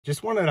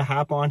Just wanted to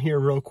hop on here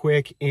real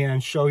quick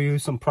and show you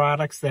some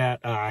products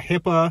that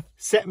Hipa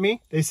sent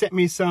me. They sent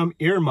me some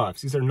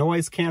earmuffs. These are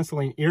noise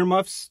canceling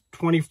earmuffs,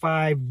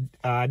 25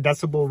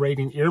 decibel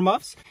rating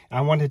earmuffs. I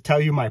wanted to tell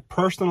you my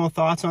personal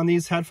thoughts on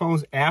these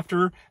headphones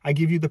after I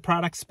give you the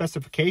product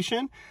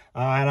specification.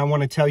 And I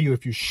want to tell you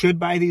if you should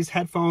buy these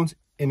headphones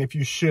and if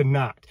you should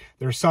not.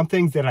 There's some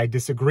things that I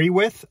disagree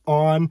with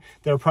on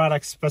their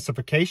product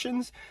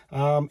specifications,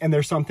 and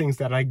there's some things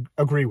that I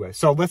agree with.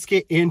 So let's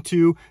get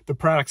into the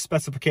product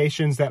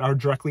specifications that are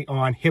directly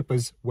on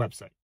Hipa's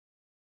website.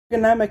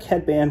 Ergonomic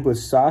headband with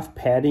soft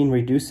padding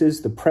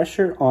reduces the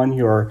pressure on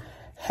your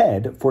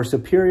head for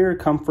superior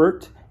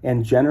comfort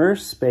and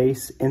generous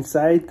space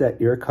inside the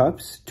ear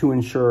cups to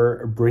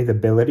ensure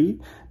breathability.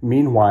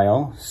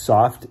 Meanwhile,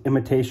 soft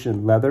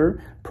imitation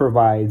leather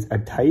provides a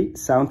tight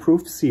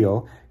soundproof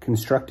seal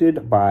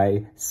constructed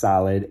by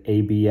solid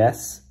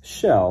ABS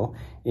shell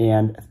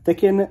and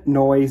thickened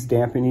noise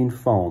dampening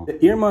foam.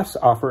 The earmuffs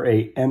offer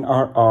a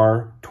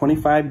NRR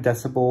 25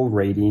 decibel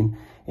rating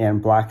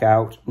and block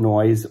out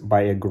noise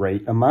by a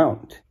great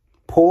amount.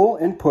 Pull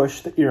and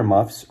push the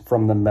earmuffs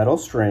from the metal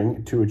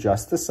string to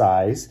adjust the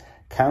size.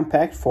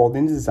 Compact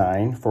folding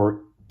design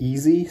for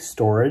easy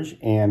storage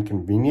and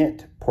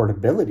convenient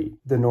portability.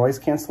 The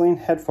noise-canceling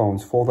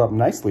headphones fold up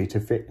nicely to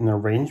fit in a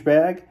range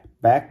bag,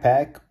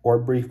 backpack, or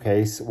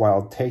briefcase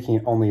while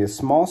taking only a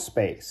small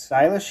space.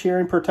 Stylish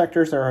hearing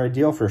protectors are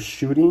ideal for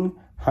shooting,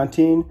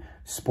 hunting,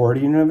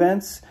 sporting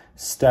events,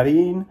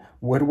 studying,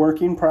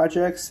 woodworking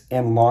projects,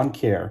 and lawn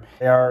care.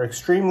 They are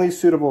extremely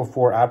suitable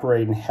for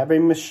operating heavy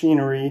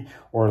machinery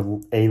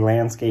or a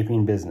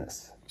landscaping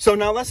business. So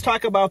now let's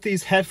talk about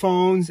these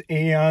headphones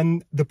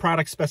and the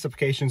product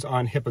specifications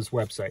on Hipa's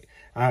website.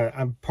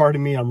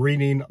 Pardon me, I'm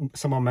reading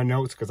some of my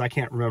notes because I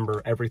can't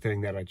remember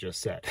everything that I just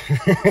said.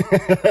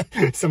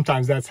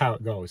 Sometimes that's how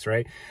it goes,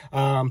 right?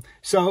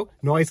 So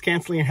noise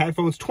canceling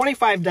headphones,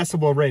 25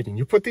 decibel rating.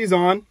 You put these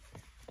on,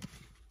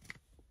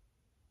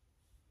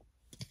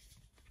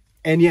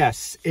 and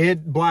yes,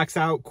 it blocks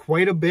out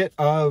quite a bit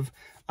of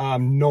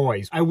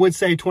noise. I would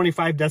say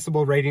 25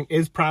 decibel rating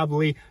is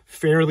probably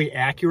fairly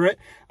accurate.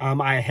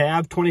 I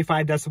have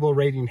 25 decibel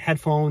rating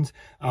headphones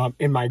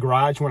in my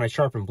garage when I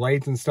sharpen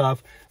blades and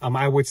stuff.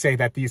 I would say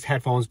that these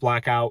headphones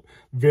block out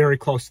very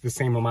close to the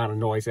same amount of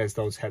noise as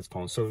those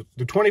headphones. So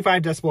the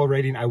 25 decibel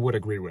rating I would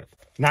agree with.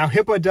 Now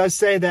Hipa does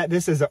say that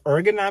this is an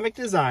ergonomic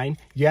design.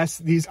 Yes,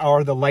 these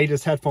are the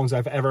lightest headphones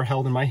I've ever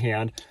held in my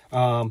hand.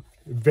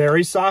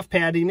 Very soft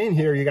padding in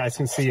here. You guys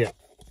can see it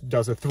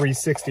does a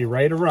 360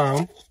 right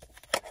around.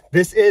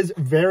 This is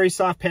very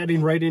soft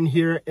padding right in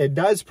here. It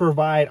does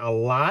provide a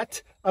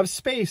lot of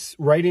space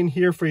right in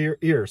here for your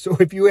ears. So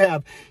if you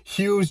have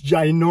huge,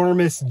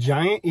 ginormous,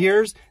 giant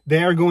ears,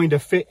 they are going to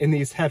fit in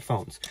these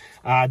headphones.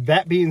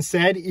 That being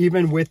said,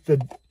 even with the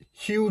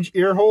huge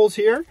ear holes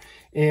here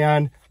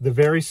and the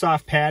very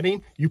soft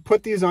padding, you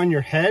put these on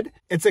your head,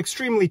 it's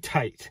extremely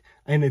tight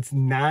and it's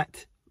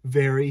not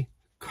very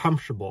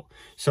comfortable.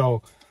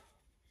 So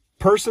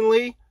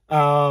personally,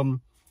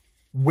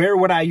 where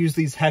would I use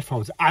these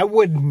headphones? I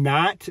would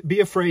not be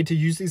afraid to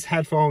use these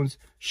headphones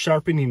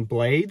sharpening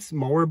blades,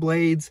 mower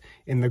blades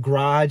in the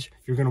garage.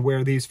 You're going to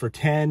wear these for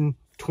 10,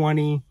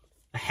 20,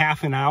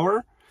 half an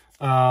hour.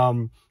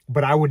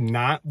 But I would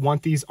not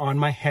want these on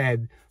my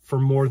head for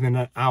more than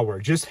an hour.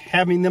 Just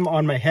having them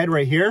on my head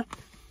right here,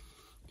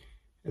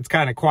 it's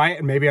kind of quiet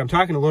and maybe I'm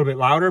talking a little bit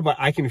louder, but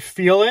I can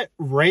feel it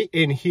right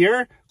in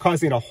here,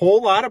 causing a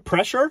whole lot of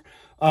pressure.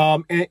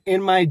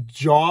 In my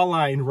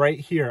jawline right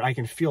here, I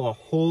can feel a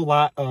whole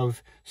lot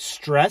of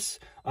stress.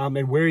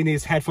 And wearing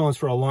these headphones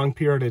for a long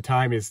period of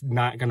time is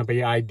not going to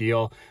be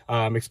ideal,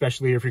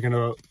 especially if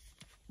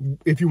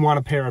you want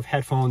a pair of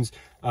headphones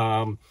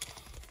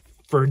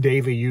for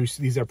daily use.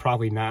 These are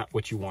probably not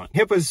what you want.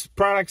 Hipa's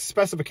product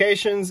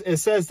specifications, it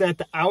says that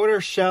the outer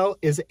shell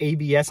is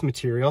ABS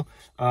material.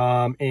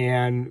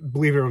 And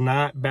believe it or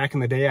not, back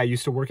in the day, I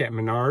used to work at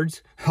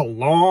Menards a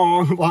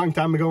long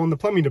time ago in the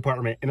plumbing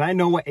department. And I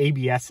know what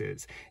ABS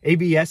is.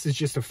 ABS is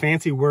just a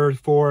fancy word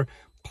for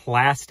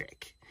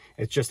plastic.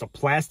 It's just a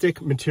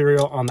plastic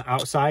material on the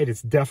outside.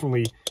 It's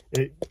definitely,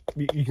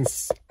 you can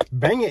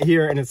bang it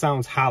here and it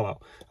sounds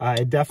hollow.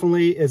 It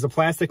definitely is a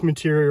plastic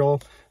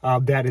material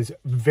that is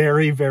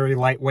very, very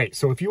lightweight.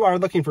 So if you are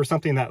looking for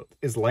something that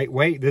is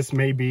lightweight, this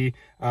may be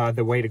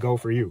the way to go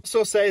for you.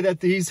 So say that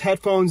these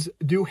headphones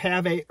do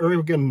have a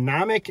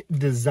ergonomic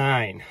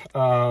design.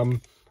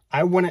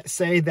 I wouldn't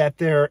say that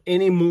they're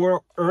any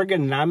more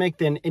ergonomic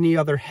than any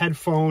other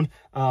headphone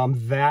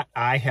that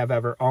I have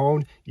ever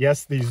owned.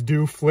 Yes, these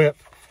do flip.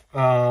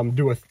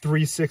 Do a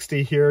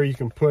 360 here. You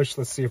can push.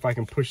 Let's see if I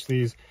can push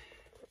these.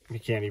 You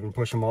can't even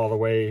push them all the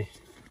way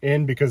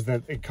in because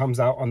then it comes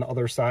out on the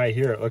other side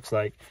here, it looks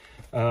like.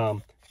 But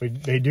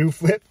they do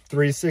flip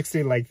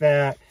 360 like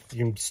that. You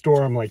can store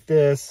them like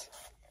this.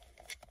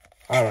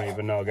 I don't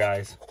even know,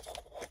 guys.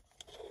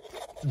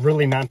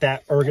 Really not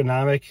that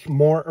ergonomic.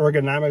 More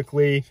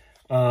ergonomically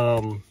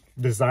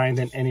designed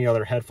than any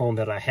other headphone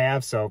that I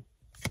have. So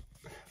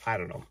I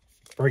don't know.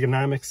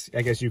 Ergonomics,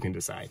 I guess you can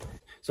decide.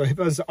 So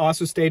Hipa's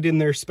also stated in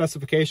their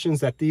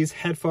specifications that these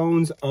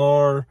headphones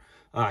are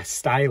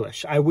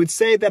stylish. I would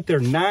say that they're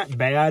not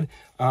bad.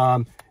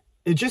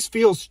 It just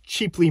feels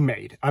cheaply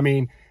made. I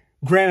mean,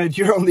 granted,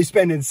 you're only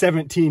spending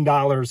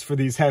 $17 for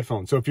these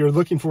headphones. So if you're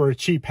looking for a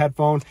cheap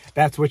headphone,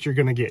 that's what you're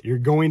going to get. You're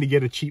going to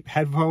get a cheap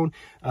headphone.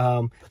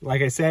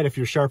 Like I said, if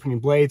you're sharpening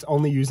blades,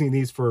 only using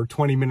these for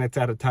 20 minutes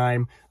at a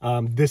time,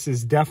 this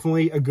is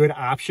definitely a good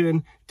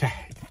option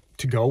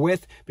to go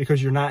with,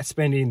 because you're not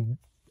spending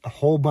a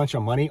whole bunch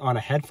of money on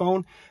a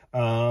headphone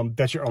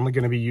that you're only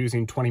going to be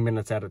using 20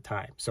 minutes at a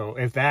time. So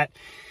if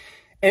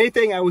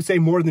anything, I would say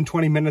more than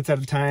 20 minutes at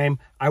a time,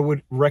 I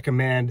would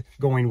recommend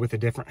going with a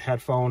different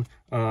headphone.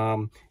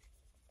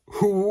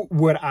 Who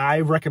would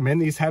I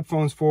recommend these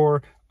headphones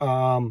for?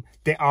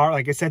 They are,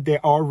 like I said, they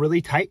are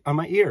really tight on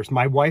my ears.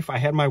 I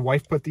had my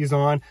wife put these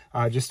on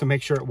just to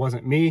make sure it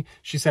wasn't me.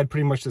 She said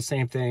pretty much the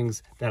same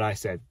things that I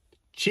said.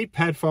 Cheap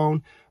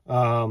headphone,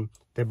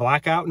 they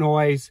block out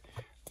noise,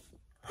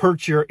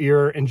 hurt your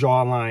ear and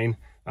jawline,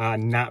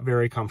 not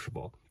very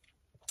comfortable.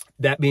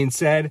 That being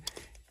said,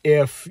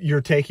 if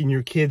you're taking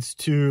your kids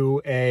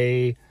to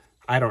a,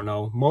 I don't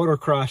know,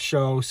 motocross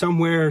show,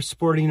 somewhere,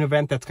 sporting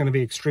event that's going to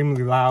be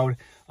extremely loud,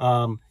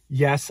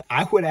 yes,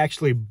 I would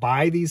actually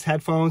buy these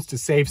headphones to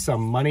save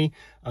some money.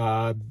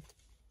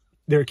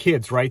 They're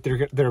kids, right?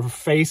 Their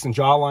face and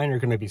jawline are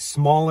going to be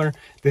smaller.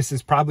 This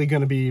is probably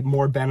going to be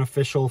more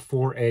beneficial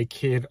for a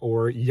kid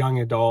or young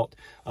adult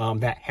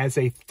that has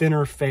a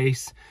thinner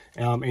face.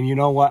 And you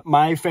know what?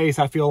 My face,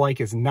 I feel like,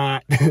 is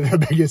not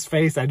the biggest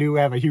face. I do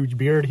have a huge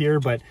beard here,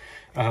 but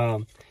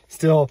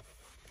still,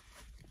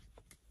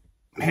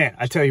 man,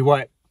 I tell you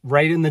what,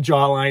 right in the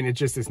jawline, it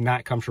just is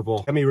not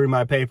comfortable. Let me read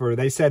my paper.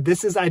 They said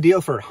this is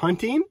ideal for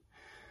hunting,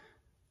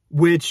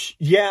 which,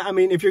 yeah, I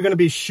mean, if you're going to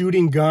be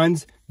shooting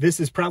guns, this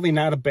is probably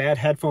not a bad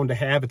headphone to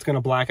have. It's going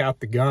to block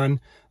out the gun.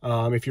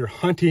 If you're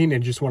hunting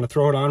and just want to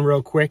throw it on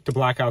real quick to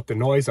block out the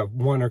noise of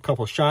one or a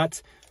couple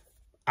shots,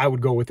 I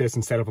would go with this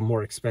instead of a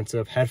more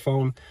expensive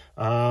headphone.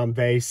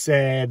 They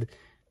said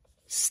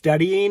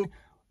studying,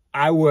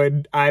 I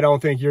don't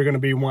think you're going to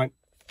be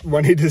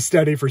wanting to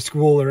study for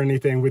school or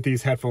anything with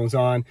these headphones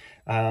on.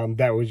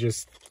 That would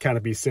just kind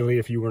of be silly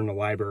if you were in a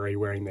library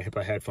wearing the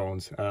Hipa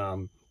headphones.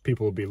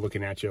 People would be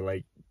looking at you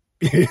like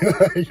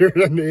you're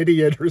an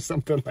idiot or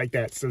something like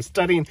that. So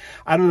studying,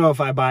 I don't know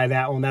if I buy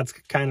that one. That's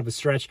kind of a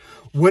stretch.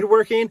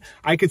 Woodworking,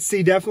 I could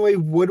see definitely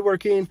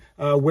woodworking,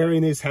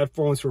 wearing these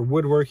headphones for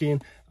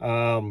woodworking.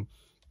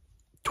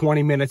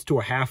 20 minutes to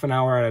a half an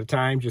hour at a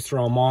time. Just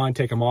throw them on,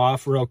 take them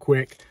off real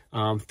quick,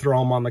 throw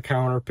them on the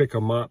counter, pick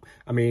them up.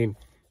 I mean,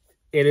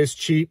 it is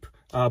cheap,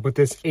 but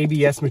this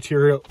ABS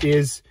material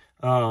is,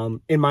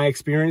 in my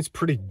experience,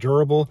 pretty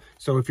durable.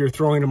 So if you're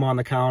throwing them on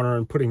the counter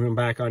and putting them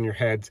back on your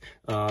heads,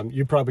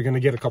 you're probably going to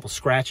get a couple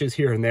scratches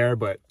here and there,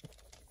 but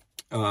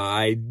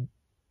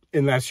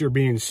unless you're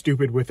being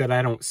stupid with it,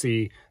 I don't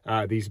see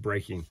these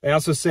breaking. They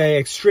also say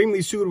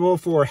extremely suitable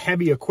for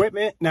heavy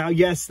equipment. Now,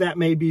 yes, that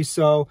may be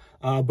so,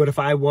 but if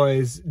I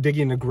was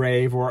digging a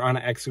grave or on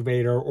an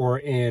excavator or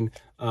in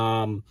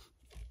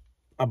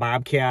a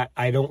bobcat,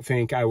 I don't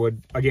think I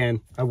would,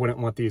 again, I wouldn't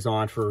want these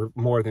on for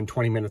more than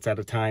 20 minutes at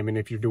a time. And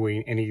if you're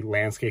doing any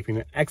landscaping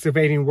and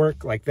excavating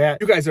work like that,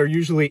 you guys are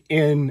usually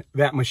in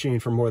that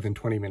machine for more than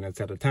 20 minutes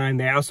at a time.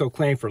 They also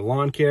claim for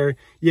lawn care.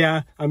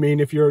 Yeah, I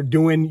mean, if you're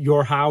doing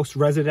your house,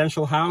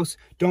 residential house,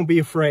 don't be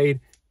afraid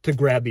to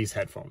grab these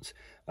headphones.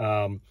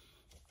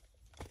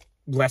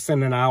 Less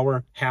than an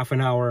hour, half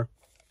an hour,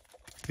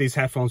 these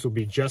headphones will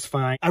be just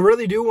fine. I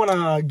really do want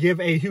to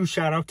give a huge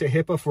shout out to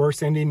Hipa for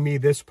sending me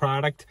this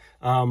product.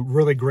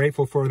 Really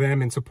grateful for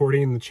them and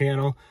supporting the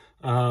channel.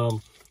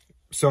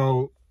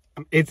 So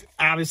it's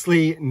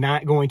obviously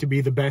not going to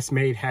be the best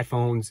made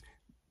headphones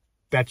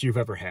that you've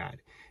ever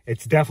had.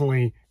 It's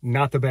definitely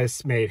not the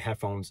best made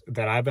headphones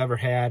that I've ever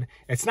had.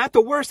 It's not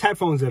the worst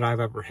headphones that I've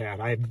ever had.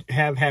 I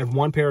have had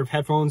one pair of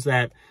headphones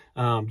that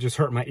just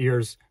hurt my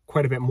ears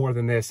quite a bit more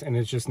than this, and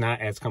it's just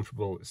not as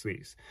comfortable as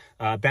these.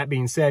 That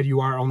being said, you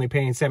are only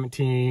paying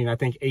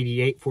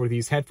 $17.88 for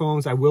these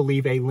headphones. I will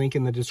leave a link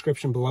in the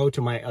description below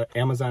to my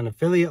Amazon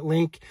affiliate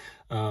link.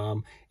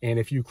 And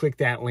if you click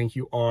that link,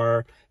 you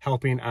are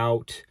helping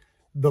out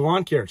the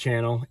lawn care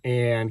channel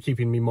and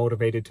keeping me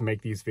motivated to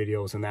make these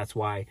videos, and that's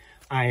why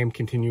I am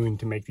continuing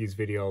to make these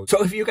videos.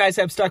 So if you guys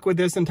have stuck with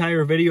this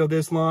entire video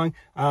this long,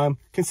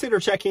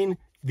 consider checking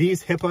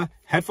these Hipa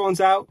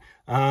headphones out.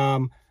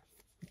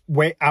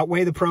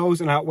 Outweigh the pros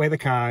and outweigh the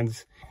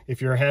cons.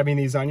 If you're having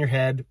these on your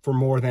head for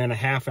more than a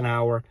half an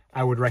hour,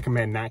 I would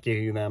recommend not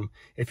getting them.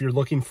 If you're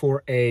looking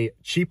for a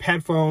cheap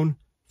headphone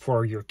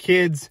for your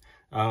kids,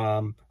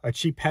 a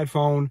cheap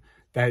headphone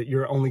that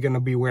you're only going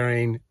to be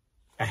wearing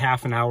a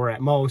half an hour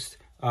at most,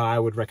 I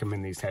would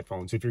recommend these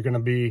headphones. If you're going to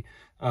be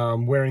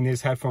wearing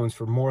these headphones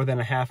for more than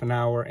a half an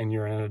hour and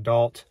you're an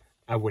adult,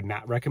 I would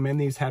not recommend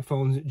these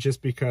headphones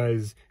just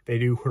because they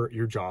do hurt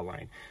your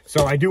jawline.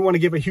 So I do want to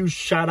give a huge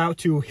shout out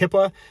to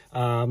Hipa.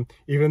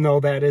 Even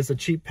though that is a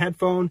cheap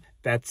headphone,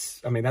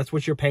 that's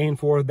what you're paying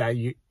for. That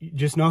you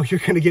just know you're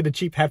going to get a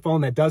cheap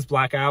headphone that does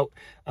block out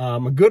a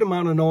good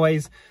amount of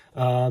noise.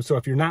 So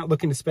if you're not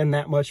looking to spend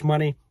that much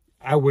money,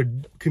 I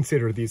would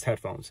consider these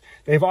headphones.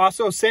 They've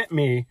also sent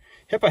me,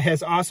 Hipa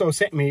has also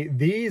sent me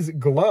these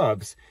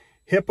gloves.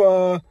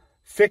 Hipa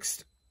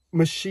fixed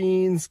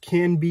machines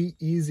can be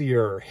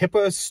easier.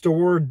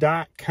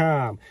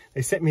 HipaStore.com.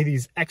 They sent me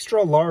these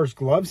extra large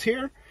gloves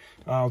here.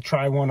 I'll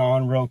try one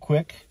on real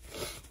quick.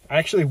 I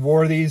actually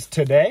wore these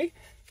today.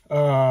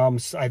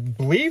 I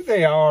believe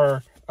they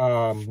are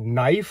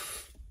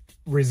knife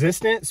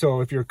resistant.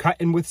 So if you're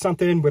cutting with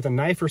something, with a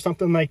knife or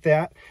something like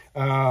that,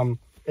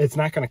 it's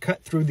not going to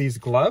cut through these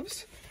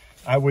gloves.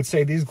 I would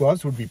say these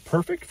gloves would be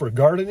perfect for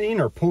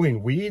gardening or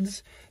pulling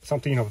weeds,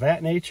 something of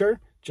that nature.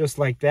 Just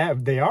like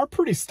that. They are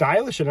pretty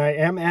stylish, and I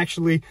am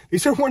actually,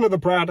 these are one of the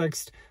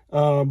products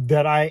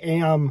that I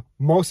am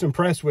most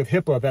impressed with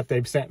Hipa that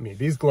they've sent me.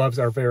 These gloves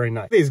are very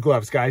nice. These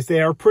gloves, guys,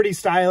 they are pretty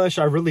stylish.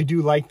 I really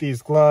do like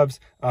these gloves.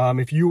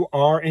 If you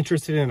are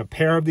interested in a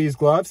pair of these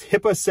gloves,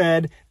 Hipa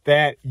said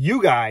that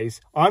you guys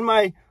on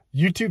my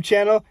YouTube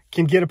channel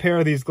can get a pair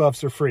of these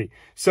gloves for free.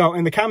 So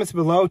in the comments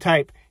below,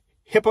 type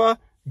Hipa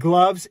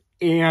gloves,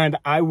 and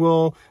I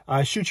will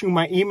shoot you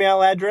my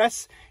email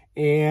address,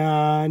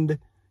 and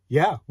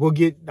yeah,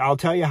 I'll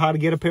tell you how to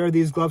get a pair of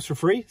these gloves for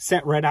free,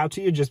 sent right out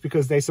to you, just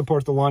because they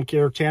support the Lawn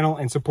Care channel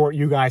and support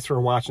you guys for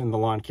watching the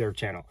Lawn Care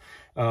channel.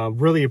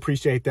 Really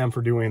appreciate them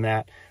for doing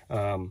that.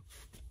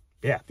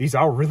 Yeah, these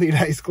are really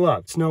nice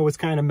gloves. Snow is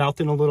kind of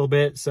melting a little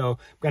bit, so I'm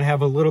going to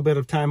have a little bit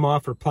of time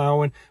off for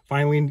plowing.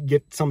 Finally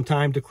get some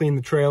time to clean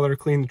the trailer,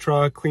 clean the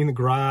truck, clean the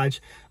garage.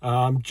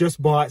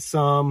 Just bought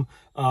some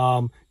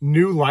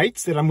new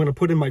lights that I'm going to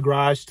put in my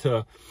garage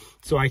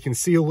so I can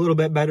see a little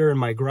bit better in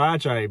my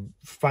garage. I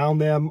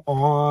found them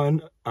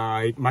on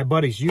my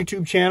buddy's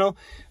YouTube channel,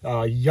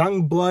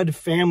 Youngblood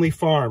Family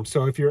Farm.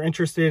 So if you're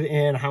interested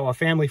in how a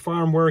family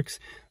farm works,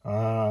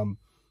 go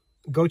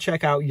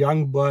check out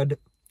Youngblood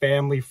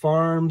Family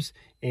Farms,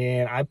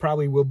 and I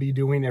probably will be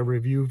doing a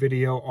review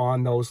video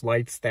on those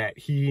lights that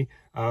he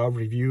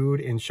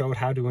reviewed and showed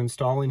how to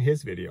install in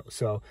his video.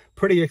 So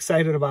pretty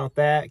excited about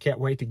that.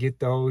 Can't wait to get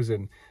those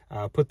and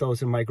put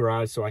those in my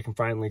garage so I can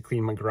finally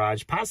clean my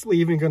garage. Possibly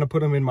even going to put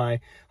them in my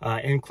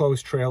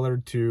enclosed trailer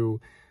to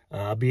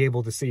be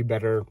able to see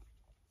better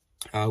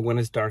when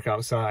it's dark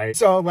outside.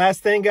 So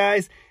last thing,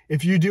 guys,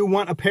 if you do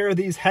want a pair of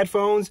these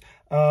headphones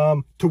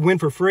to win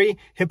for free,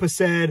 Hipa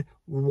said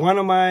one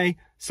of my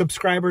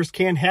subscribers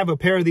can have a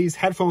pair of these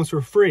headphones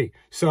for free.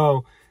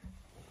 So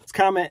let's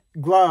comment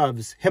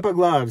gloves, Hipa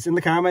gloves in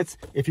the comments.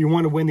 If you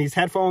want to win these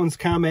headphones,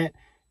 comment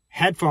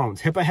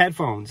headphones, Hipa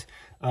headphones.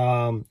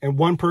 And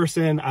one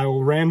person, I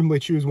will randomly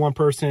choose one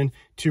person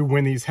to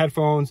win these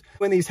headphones.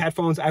 Win these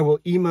headphones, I will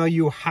email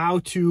you how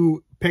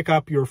to pick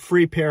up your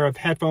free pair of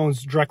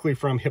headphones directly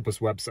from Hipa's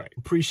website.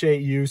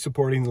 Appreciate you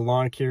supporting the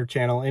Lawn Care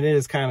channel, and it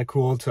is kind of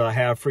cool to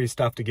have free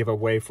stuff to give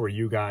away for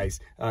you guys,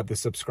 the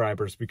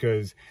subscribers,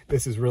 because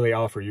this is really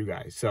all for you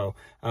guys. So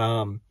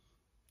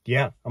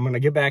yeah, I'm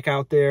gonna get back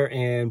out there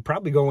and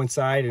probably go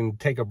inside and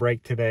take a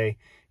break today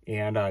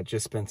and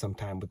just spend some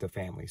time with the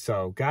family.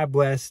 So God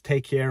bless,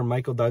 take care.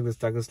 Michael Douglas,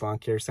 Douglas Lawn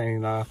Care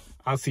signing off.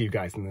 I'll see you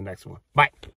guys in the next one. Bye.